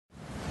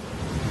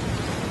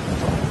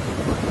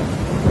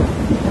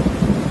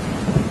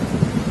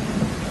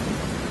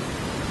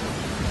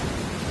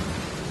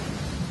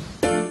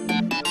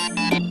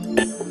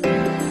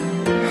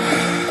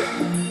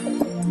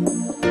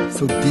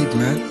so deep,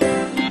 man.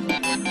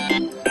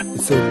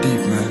 It's so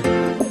deep, man.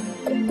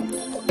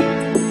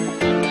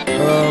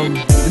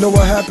 You know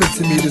what happened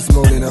to me this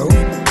morning, I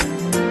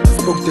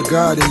spoke to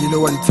God, and you know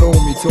what he told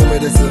me? He told me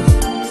there's an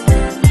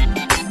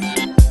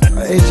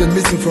angel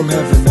missing from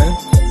heaven, man.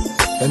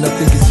 And I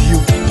think it's you.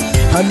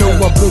 I know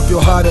I broke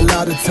your heart a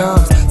lot of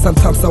times.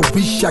 Sometimes I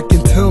wish I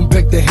can turn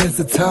back the hands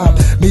of time.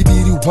 Maybe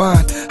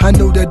rewind. I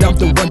know that I'm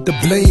the one to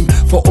blame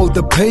for all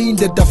the pain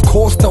that I've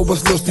caused. I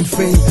was lost in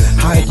fame,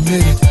 I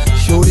admit it.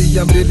 Shorty,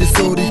 I'm really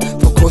sorry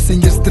for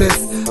causing you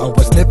stress. I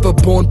was never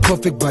born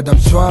perfect, but I'm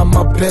trying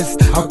my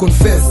best. I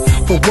confess,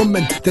 for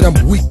women, that I'm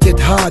weak at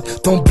heart.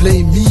 Don't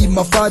blame me,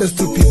 my father's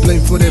to be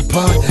blamed for their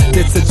part.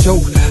 That's a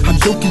joke, I'm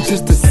joking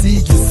just to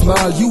see you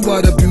smile. You are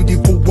a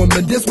beautiful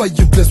woman, that's why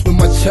you're blessed with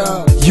my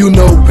child. You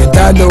know and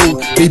I know,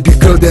 baby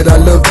girl, that I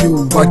love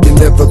you. I can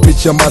never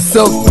picture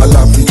myself, my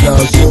life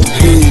without you.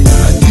 Hey,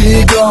 I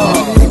dig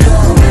off.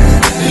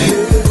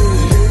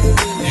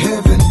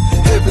 Heaven,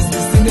 heaven's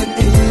missing an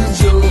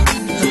angel.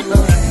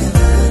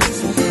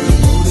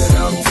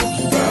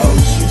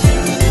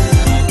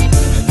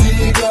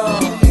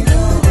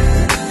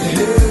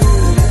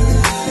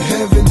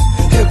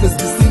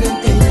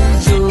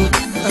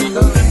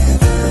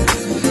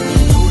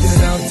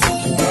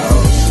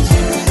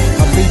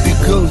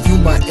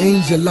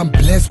 Angel, I'm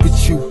blessed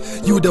with you.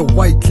 You the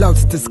white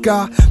clouds, the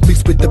sky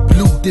mixed with the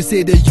blue. They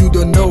say that you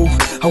don't know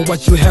how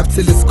what you have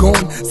till it's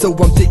gone. So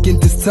I'm taking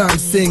this time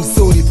saying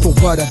sorry for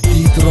what I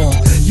did wrong.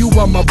 You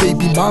are my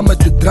baby mama,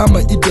 the drama,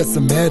 it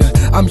doesn't matter.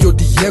 I'm your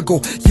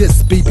Diego,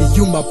 yes baby,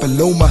 you my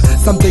Paloma.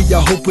 Someday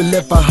I hope we'll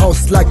have a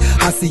house like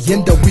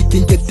Hacienda. We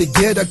can get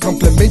together,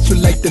 compliment you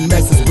like the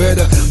nicest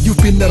weather.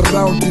 You've been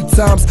around in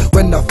times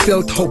when I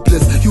felt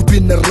hopeless. You've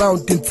been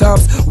around in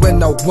times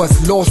when I was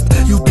lost.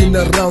 You've been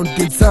around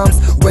in times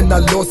when I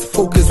lost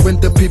focus. When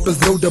the papers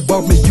wrote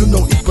about me, you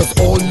know it was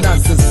all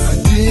nonsense. I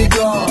dig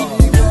off.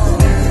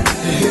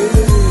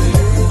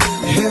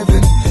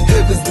 Heaven,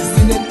 heaven's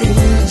missing an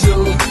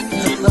angel.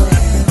 You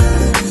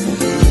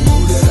know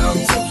that I'm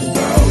talking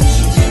about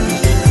you.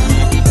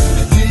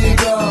 I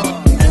dig off.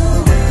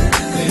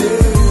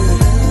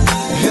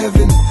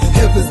 Heaven,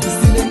 heaven's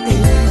missing an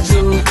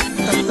angel.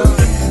 You know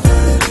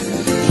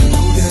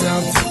that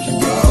I'm talking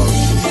about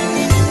you.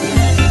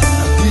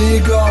 I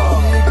dig off.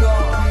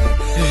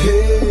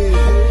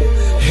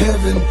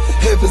 Heaven,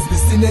 heaven's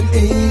missing an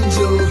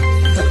angel.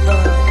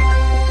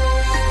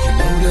 You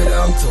know that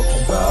I'm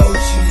talking about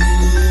you.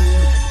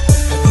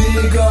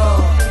 Dig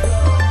off.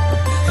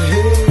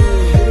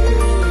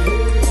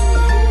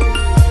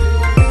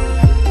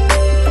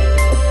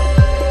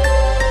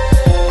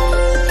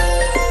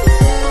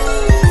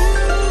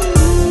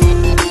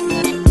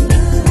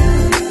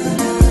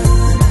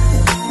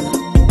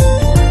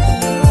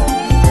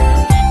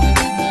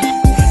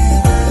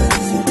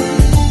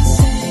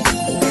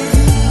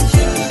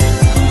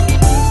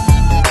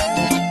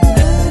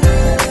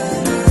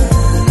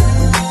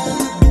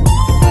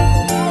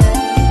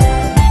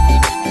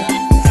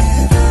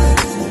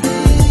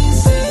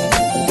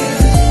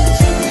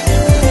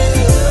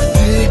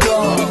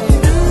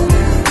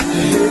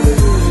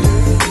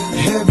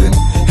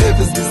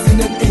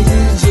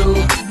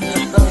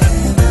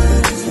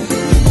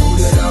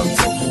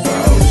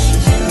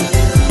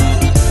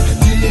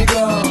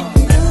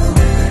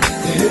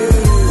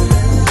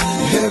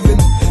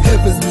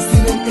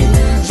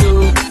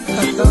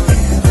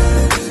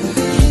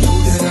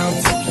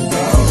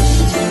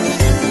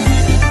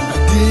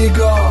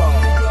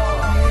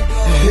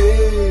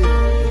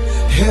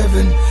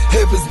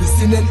 Heaven's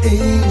missing an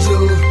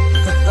angel.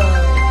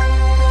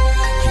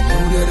 You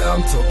know that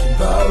I'm talking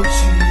about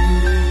you.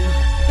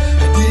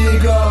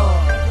 Dig off.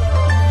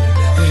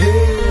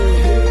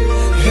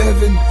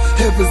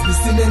 Heaven's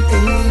missing an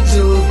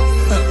angel.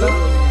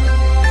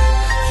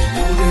 You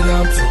know that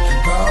I'm talking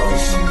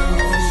about you.